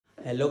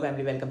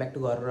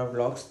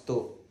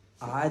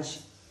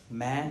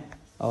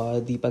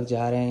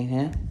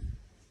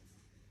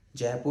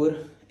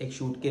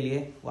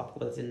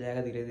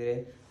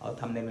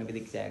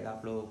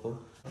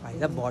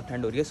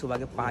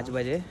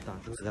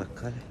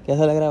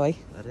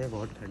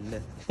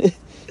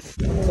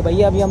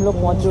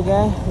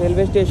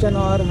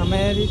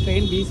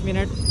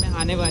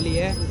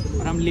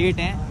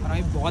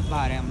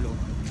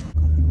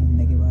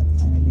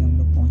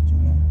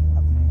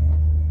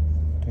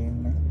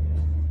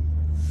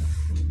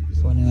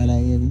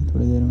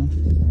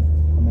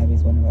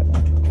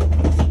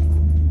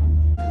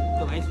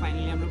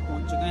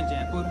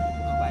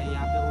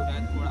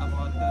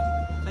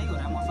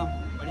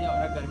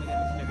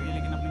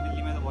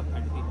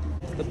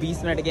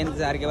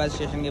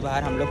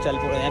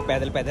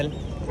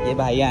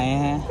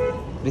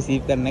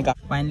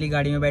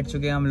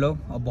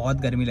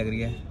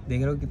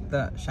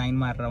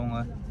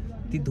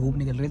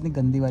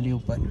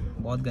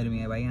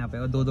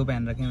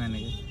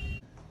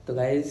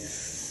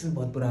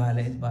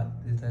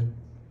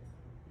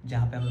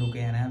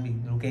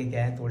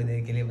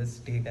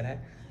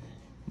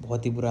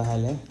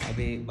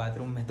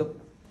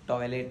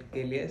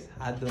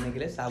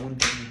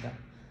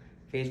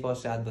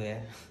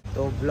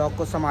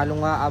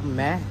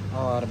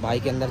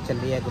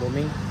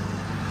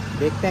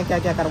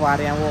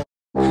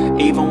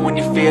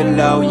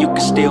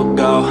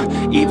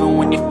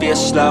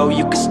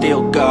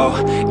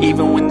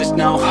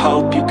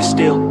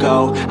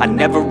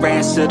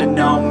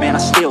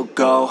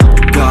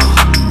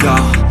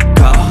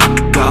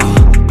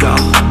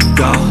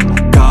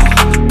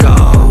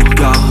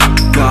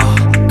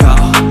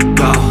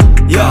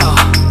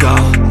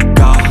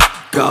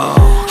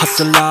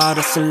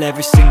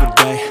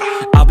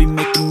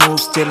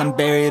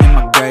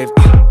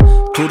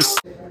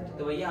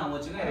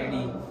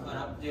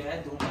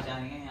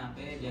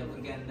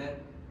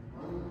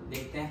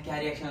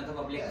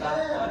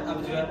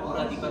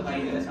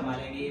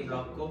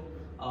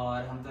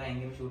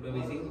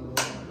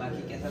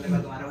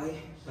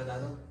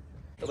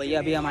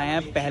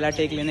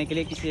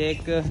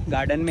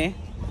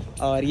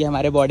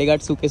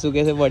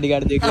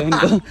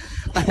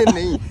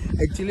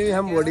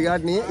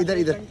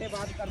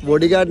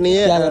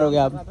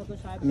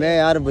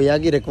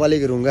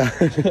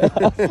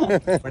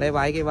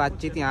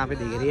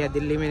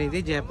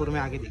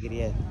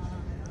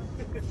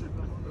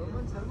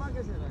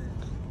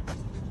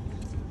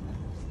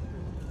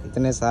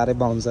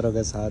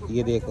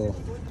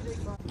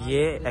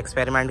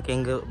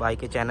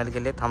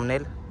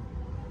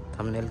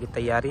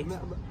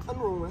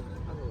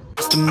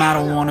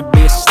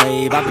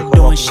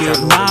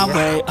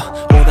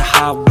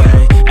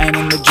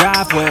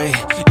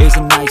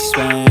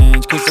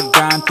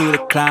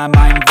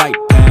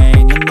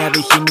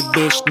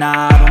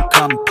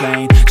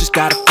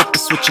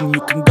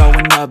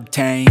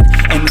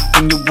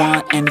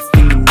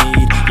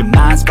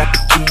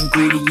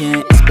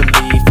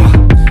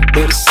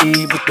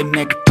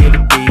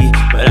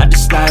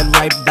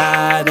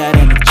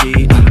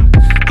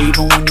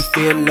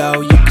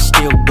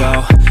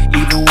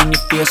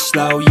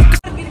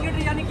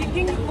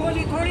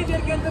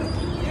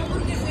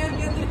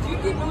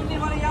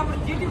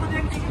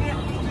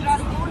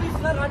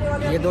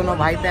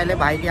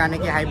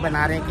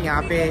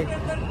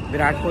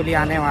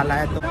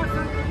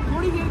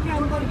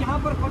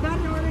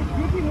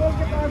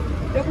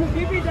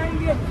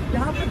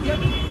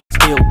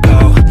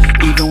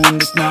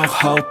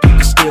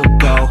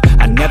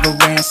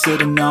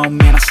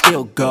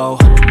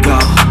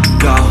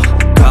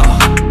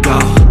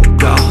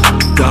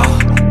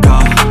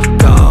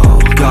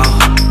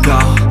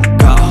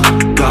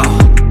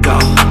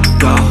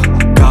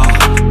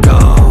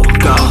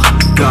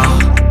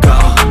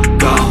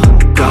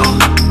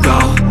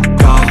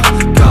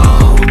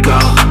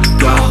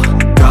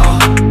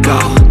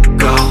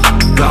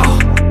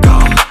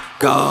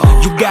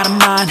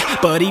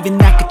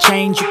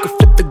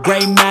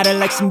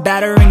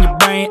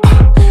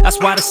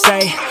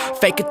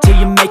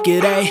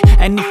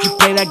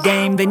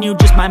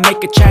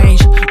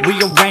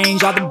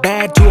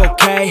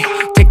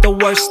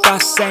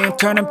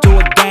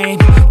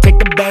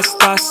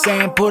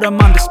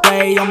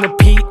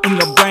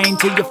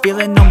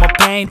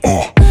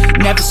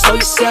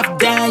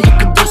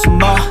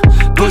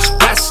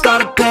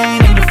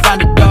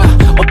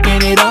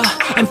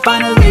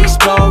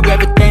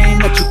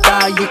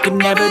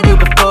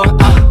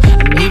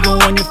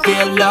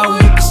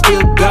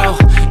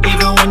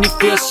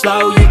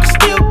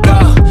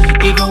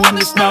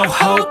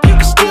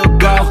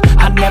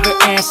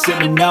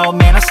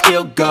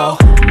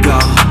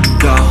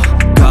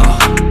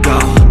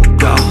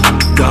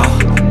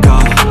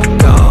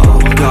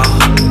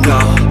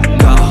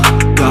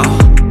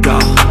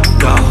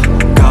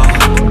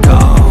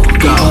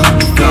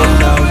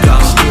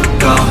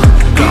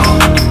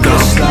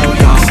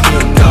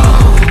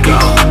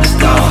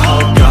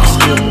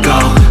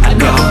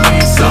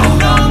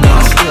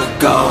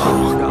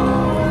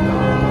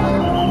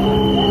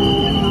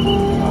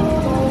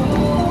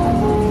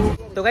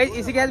Guys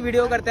इसी के साथ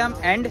वीडियो करते हैं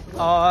हम एंड।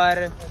 और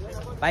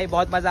भाई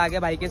बहुत मजा आ गया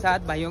भाई के साथ,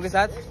 भाइयों के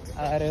साथ।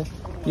 और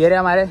ये रहे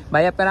हमारे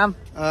भाई, आपका नाम?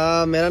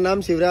 मेरा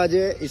नाम शिवराज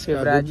है।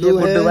 शिवराज, ये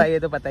गुड्डू भाई, ये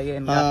तो पता ही है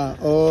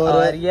इनका।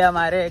 और ये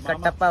हमारे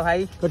कट्टप्पा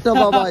भाई।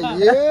 कट्टप्पा भाई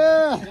ये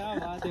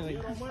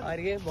और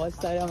ये बहुत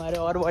सारे हमारे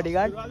और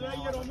बॉडीगार्ड।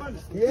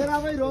 ये रहा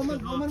भाई रोमन।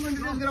 रोमन को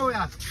इंट्रोड्यूस करो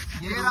यार।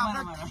 ये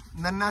रहा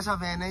नन्ना सा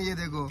फैन है, ये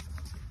देखो।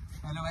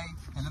 हेलो भाई,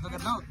 हेलो तो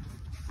कर लो।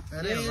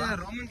 अरे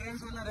रोमन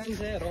रेंस वाला रेंस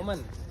है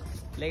रोमन।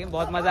 लेकिन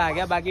बहुत मजा आ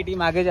गया, बाकी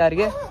टीम आगे जा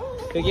रही है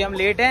क्योंकि हम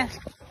लेट हैं।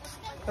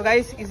 तो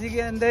गाइस इसी के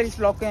अंदर इस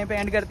ब्लॉग को यहीं पे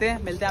एंड करते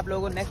हैं। मिलते हैं आप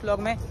लोगों को नेक्स्ट ब्लॉग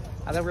में।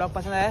 अगर ब्लॉग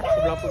पसंद आया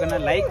तो ब्लॉग को करना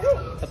लाइक।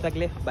 तब तक के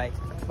लिए बाय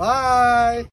बाय।